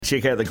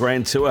check out the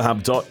Grand Tour Hub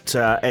at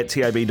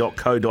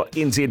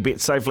tab.co.nz.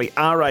 Bet safely.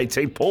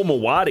 R18. Paul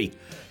Maoate,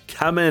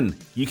 come in.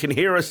 You can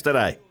hear us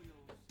today.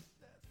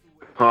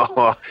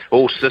 Oh,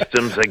 all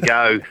systems a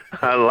go.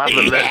 I love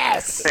it.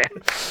 Yes!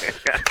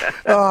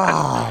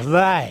 Oh,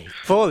 mate.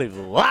 Paulie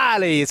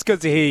Maoate, it's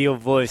good to hear your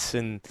voice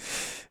and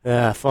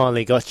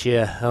finally got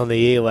you on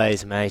the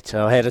airways, mate.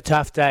 I had a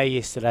tough day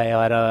yesterday.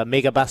 I had a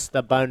Mega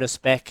Buster bonus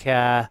back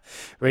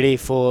ready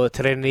for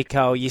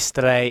Terenikau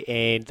yesterday,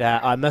 and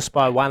I missed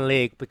by one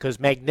leg because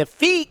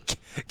Magnifique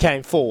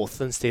came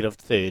fourth instead of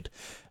third.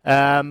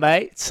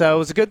 Mate, so it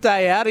was a good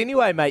day out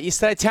anyway, mate.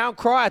 Yesterday, Town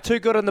Crier, too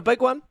good on the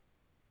big one?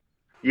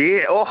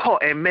 Yeah,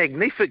 and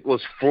Magnific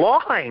was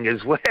flying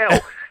as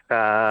well.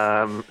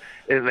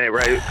 In that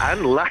race,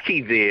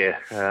 unlucky there.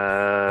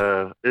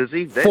 Is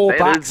he?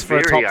 $4 for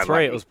a top unlucky.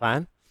 three. It was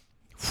paying.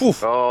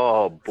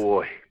 Oh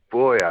boy.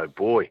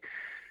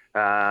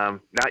 No,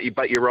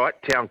 but you're right.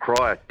 Town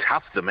Crier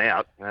toughed them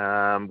out.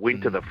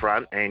 Went to the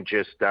front and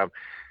just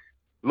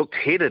looked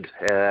headed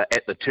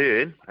at the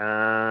turn,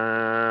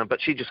 but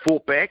she just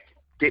fought back.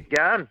 Get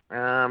going.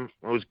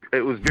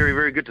 It was very,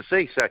 very good to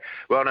see. So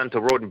well done to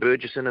Rawdon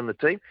Burgesson and the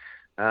team.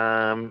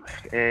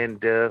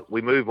 And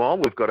we move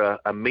on. We've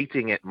got a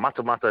meeting at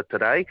Matamata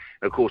today.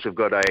 Of course, we've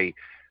got a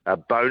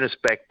bonus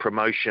back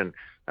promotion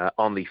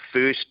on the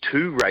first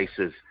two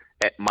races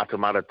at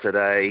Matamata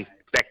today,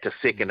 back to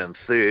second and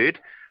third.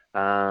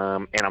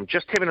 And I'm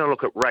just having a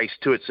look at race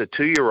 2. It's a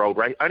 2-year-old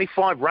race. Only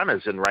 5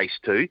 runners in race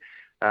 2.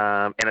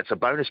 And it's a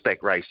bonus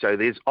back race, so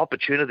there's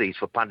opportunities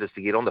for punters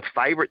to get on. The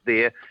favourite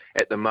there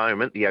at the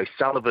moment, the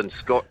O'Sullivan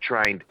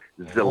Scott-trained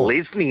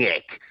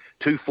Zalesniak,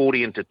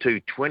 240 into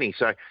 220.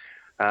 So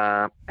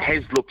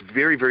has looked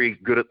very, very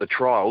good at the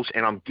trials,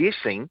 and I'm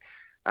guessing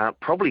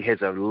probably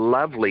has a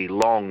lovely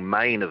long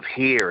mane of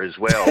hair as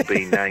well,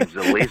 being named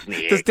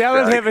Zalesniak. Does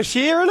Darren have a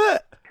share in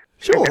it?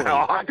 Sure.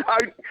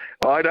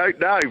 I don't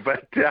know,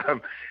 but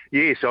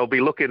yes, I'll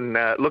be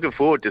looking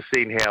forward to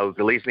seeing how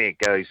Zalesniak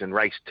goes in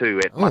race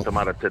 2 at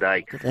Matamata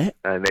today.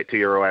 And that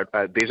 2-year-old.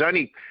 There's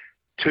only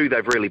 2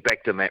 they've really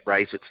backed in that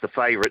race. It's the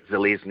favourite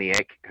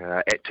Zalesniak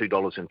at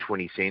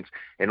 $2.20,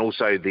 and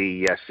also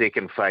the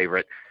second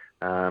favourite,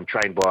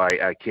 trained by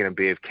Ken and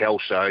Bev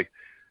Kelso,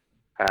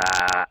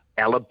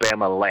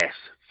 Alabama Lass.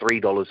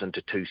 $3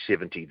 into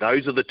 $2.70.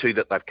 Those are the 2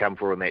 that they've come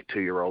for in that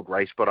 2-year-old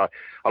race. But I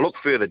look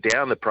further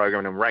down the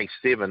program in race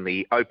 7,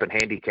 the open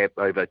handicap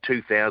over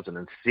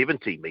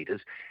 2,070 metres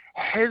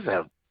has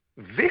a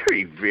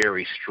very,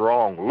 very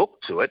strong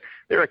look to it.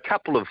 There are a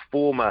couple of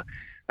former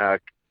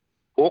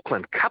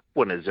Auckland Cup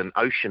winners in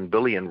Ocean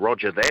Billy and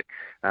Roger That.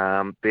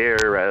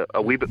 They're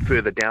a wee bit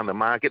further down the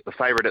market. The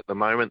favourite at the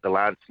moment, the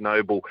Lance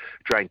Noble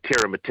trained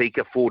Terra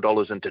Matika,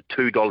 $4 into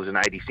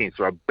 $2.80.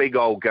 So a big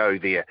old go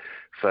there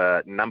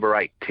for number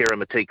 8, Terra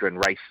Matika, in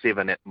race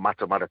 7 at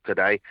Matamata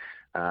today.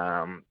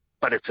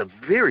 But it's a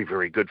very,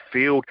 very good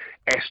field.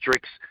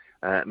 Asterix,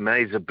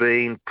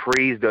 Mazabine,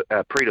 Prix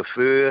de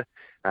Fur,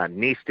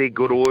 Neste,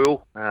 Good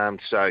Oil.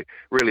 So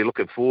really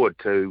looking forward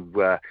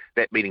to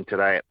that meeting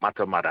today at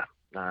Matamata.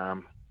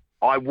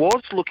 I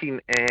was looking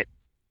at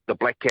the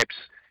Black Caps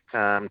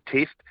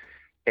test,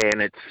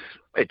 and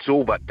it's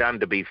all but done,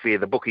 to be fair.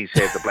 The bookies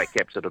have the Black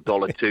Caps at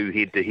 $1.02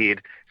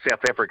 head-to-head.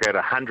 South Africa at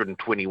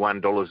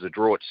 $121 a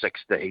draw at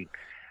 16.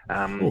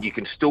 You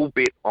can still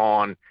bet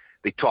on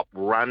the top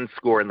run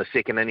score in the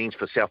second innings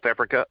for South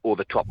Africa, or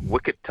the top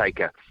wicket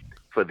taker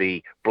for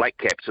the Black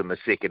Caps in the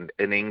second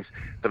innings.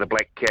 For the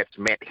Black Caps,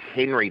 Matt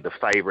Henry, the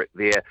favourite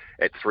there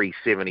at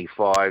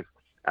 $3.75.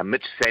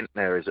 Mitch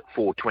Santner is at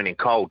 $4.20, and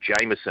Kyle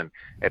Jameson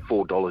at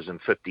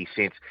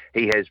 $4.50.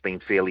 He has been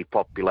fairly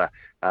popular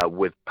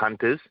with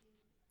punters.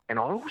 And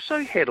I also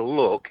had a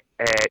look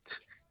at,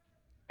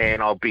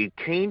 and I'll be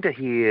keen to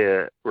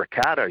hear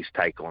Ricardo's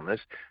take on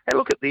this, had a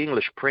look at the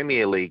English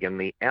Premier League and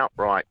the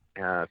outright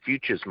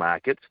futures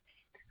markets.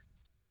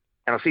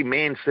 And I see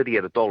Man City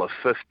at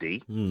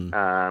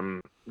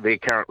 $1.50. They're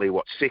currently,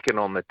 second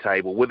on the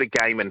table with a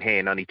game in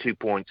hand, only 2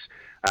 points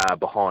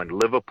behind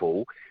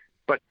Liverpool.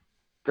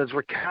 Does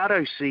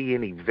Ricardo see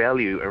any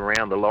value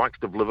around the likes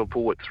of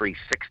Liverpool at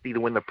 $3.60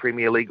 to win the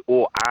Premier League,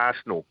 or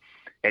Arsenal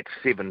at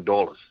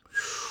 $7?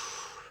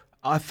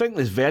 I think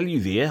there's value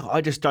there.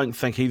 I just don't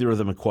think either of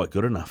them are quite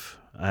good enough.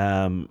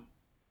 Like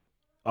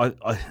you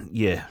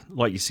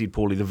said,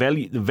 Paulie,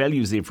 the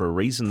value is there for a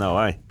reason, though,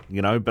 eh?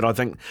 But I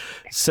think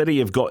City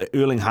have got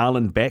Erling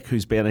Haaland back,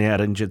 who's been out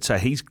injured, so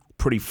he's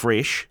pretty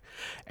fresh.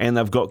 And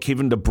they've got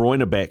Kevin De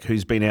Bruyne back,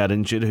 who's been out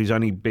injured, who's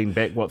only been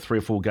back, 3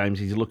 or 4 games.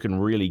 He's looking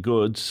really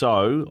good.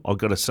 So I've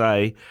got to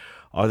say,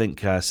 I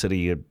think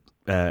City are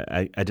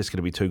just going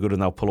to be too good,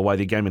 and they'll pull away.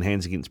 Their game in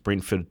hands against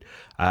Brentford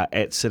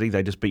at City.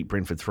 They just beat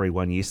Brentford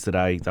 3-1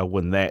 yesterday. They'll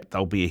win that.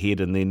 They'll be ahead,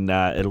 and then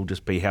it'll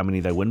just be how many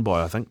they win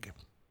by, I think.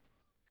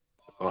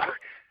 Oh,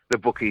 the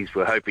bookies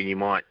were hoping you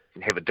might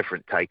have a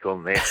different take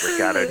on that,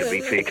 Ricardo, to be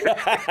fair.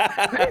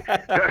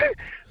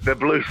 The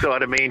blue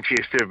side of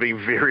Manchester have been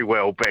very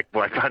well backed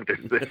by punters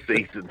this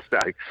season. So,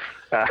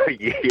 I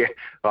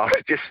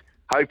was just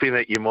hoping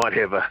that you might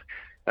have a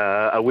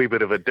a wee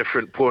bit of a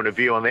different point of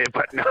view on that,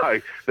 but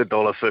no, the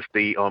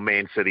 $1.50 on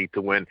Man City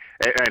to win.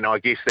 And I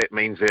guess that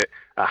means that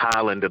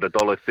Haaland at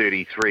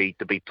 $1.33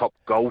 to be top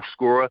goal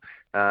scorer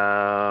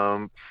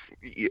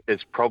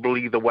is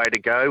probably the way to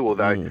go,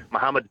 although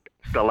Mohamed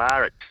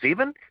Salah at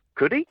 7,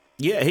 could he?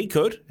 Yeah, he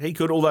could. He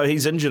could, although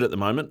he's injured at the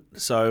moment.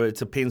 So it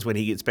depends when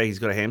he gets back. He's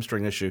got a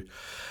hamstring issue.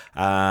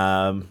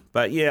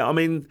 But yeah, I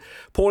mean,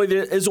 Paulie,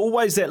 there is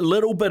always that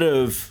little bit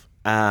of,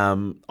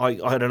 I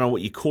don't know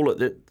what you call it,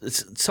 that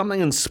it's something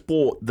in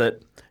sport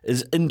that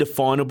is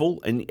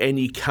indefinable and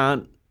you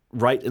can't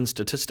rate in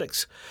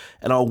statistics.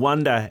 And I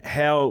wonder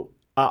how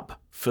up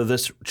for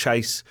this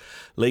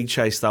league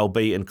chase they'll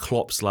be in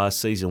Klopp's last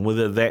season,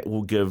 whether that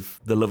will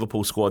give the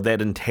Liverpool squad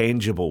that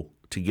intangible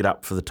to get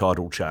up for the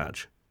title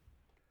charge.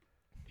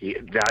 Yeah,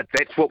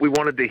 that's what we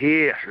wanted to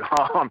hear.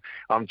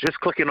 I'm just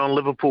clicking on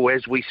Liverpool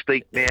as we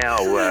speak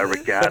now,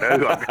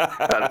 Ricardo.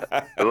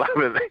 I love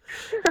it.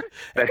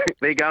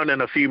 They're going in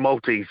a few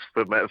multis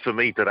for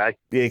me today.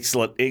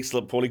 Excellent,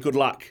 Paulie. Good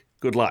luck.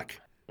 Very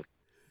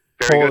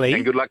Paulie, good,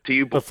 and good luck to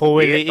you. Before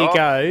we let you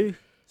go,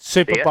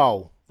 Super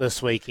Bowl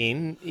this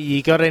weekend.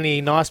 You got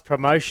any nice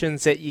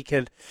promotions that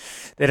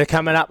are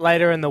coming up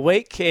later in the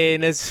week?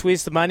 And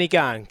where's the money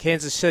going?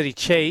 Kansas City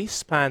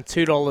Chiefs paying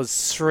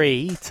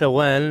 $2.03 to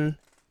win.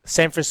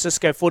 San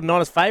Francisco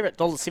 49ers favourite,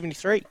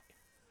 $1.73.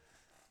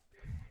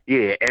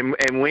 Yeah, and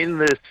when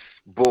this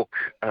book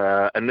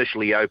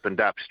initially opened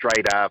up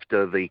straight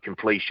after the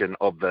completion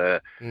of the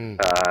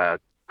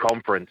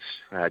conference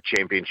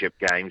championship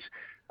games,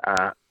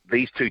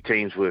 these two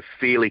teams were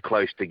fairly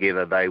close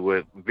together. They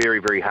were very,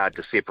 very hard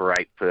to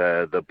separate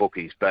for the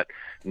bookies. But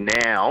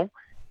now,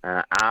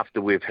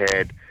 after we've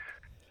had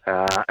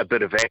a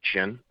bit of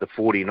action, the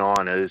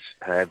 49ers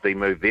have been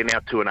moved. They're now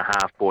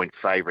 2.5-point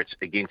favourites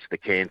against the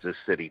Kansas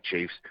City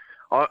Chiefs.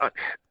 I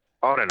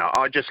don't know.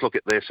 I just look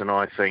at this and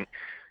I think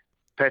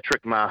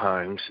Patrick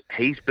Mahomes,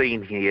 he's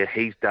been here,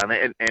 he's done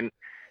it. And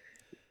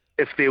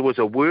if there was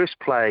a worse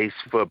place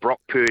for Brock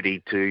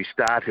Purdy to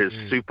start his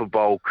Super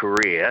Bowl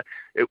career,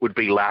 it would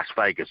be Las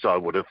Vegas, I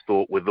would have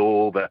thought, with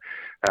all the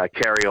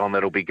carry-on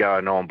that'll be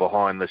going on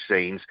behind the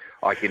scenes.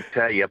 I can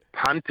tell you,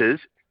 punters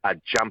are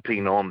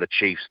jumping on the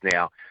Chiefs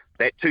now.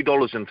 That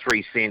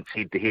 $2.03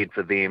 head-to-head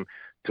for them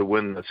to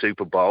win the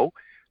Super Bowl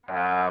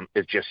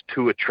is just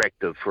too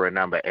attractive for a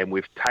number. And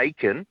we've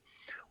taken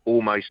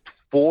almost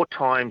 4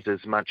 times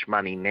as much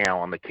money now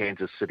on the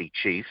Kansas City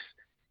Chiefs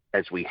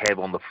as we have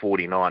on the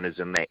 49ers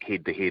in that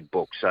head-to-head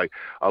book. So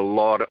a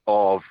lot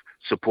of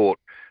support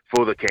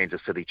for the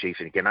Kansas City Chiefs.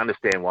 And you can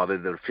understand why they're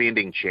the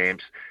defending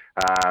champs.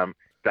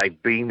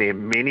 They've been there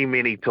many,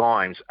 many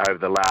times over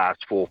the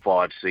last 4 or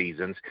 5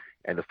 seasons.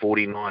 And the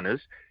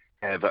 49ers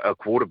have a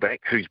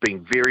quarterback who's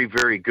been very,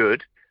 very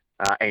good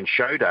and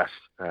showed us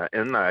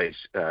in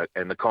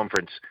the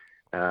conference,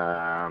 the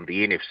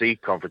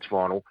NFC conference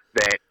final,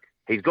 that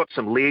he's got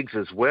some legs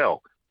as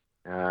well.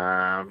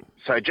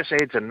 So it just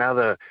adds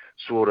another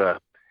sort of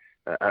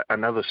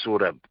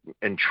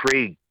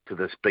intrigue to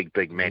this big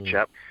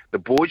matchup. The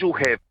boys will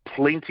have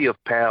plenty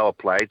of power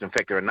plays. In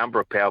fact, there are a number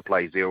of power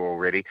plays there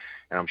already,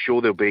 and I'm sure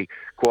there'll be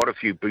quite a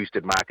few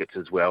boosted markets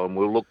as well. And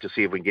we'll look to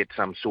see if we can get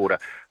some sort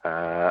of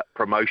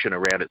promotion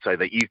around it so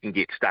that you can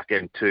get stuck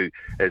into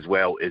as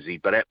well, Izzy.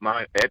 But at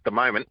the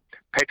moment,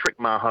 Patrick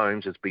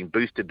Mahomes has been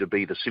boosted to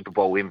be the Super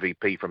Bowl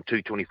MVP from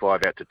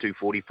 $225 out to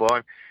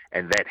 $245,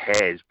 and that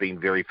has been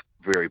very,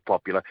 very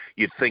popular.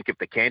 You'd think if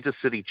the Kansas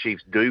City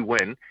Chiefs do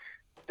win,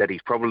 that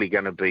he's probably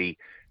going to be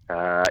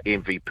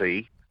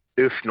MVP.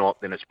 If not,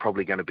 then it's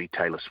probably going to be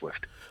Taylor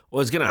Swift. Well,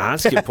 I was going to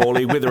ask you,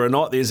 Paulie, whether or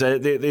not there's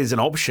an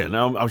option.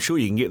 I'm sure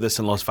you can get this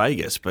in Las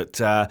Vegas,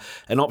 but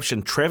an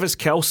option: Travis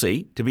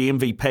Kelce to be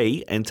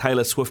MVP and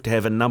Taylor Swift to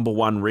have a number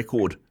 1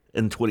 record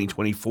in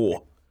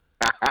 2024.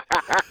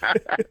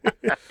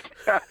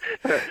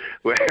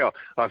 Well,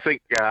 I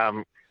think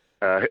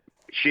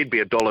she'd be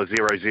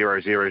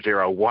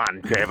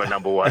 $0.00001 to have a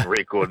number 1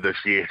 record this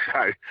year.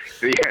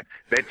 So, yeah,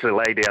 that's a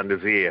lay down to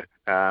there.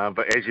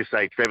 But as you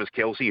say, Travis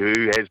Kelce,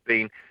 who has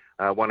been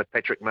one of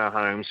Patrick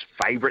Mahomes'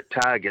 favourite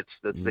targets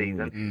this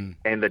season,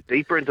 and the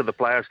deeper into the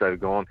playoffs they've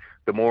gone,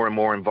 the more and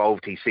more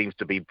involved he seems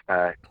to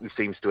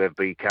have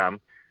become.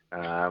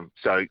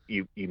 So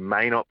you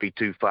may not be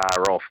too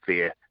far off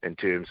there in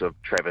terms of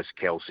Travis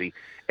Kelce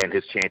and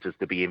his chances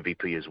to be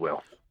MVP as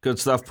well. Good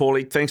stuff,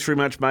 Paulie. Thanks very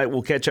much, mate.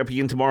 We'll catch up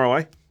again tomorrow,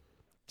 eh?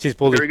 Cheers,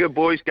 Paulie. Very good,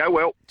 boys. Go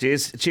well.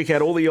 Cheers. Check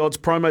out all the odds,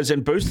 promos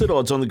and boosted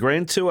odds on the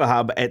Grand Tour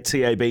Hub at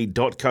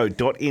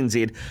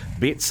tab.co.nz.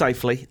 Bet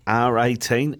safely, R18.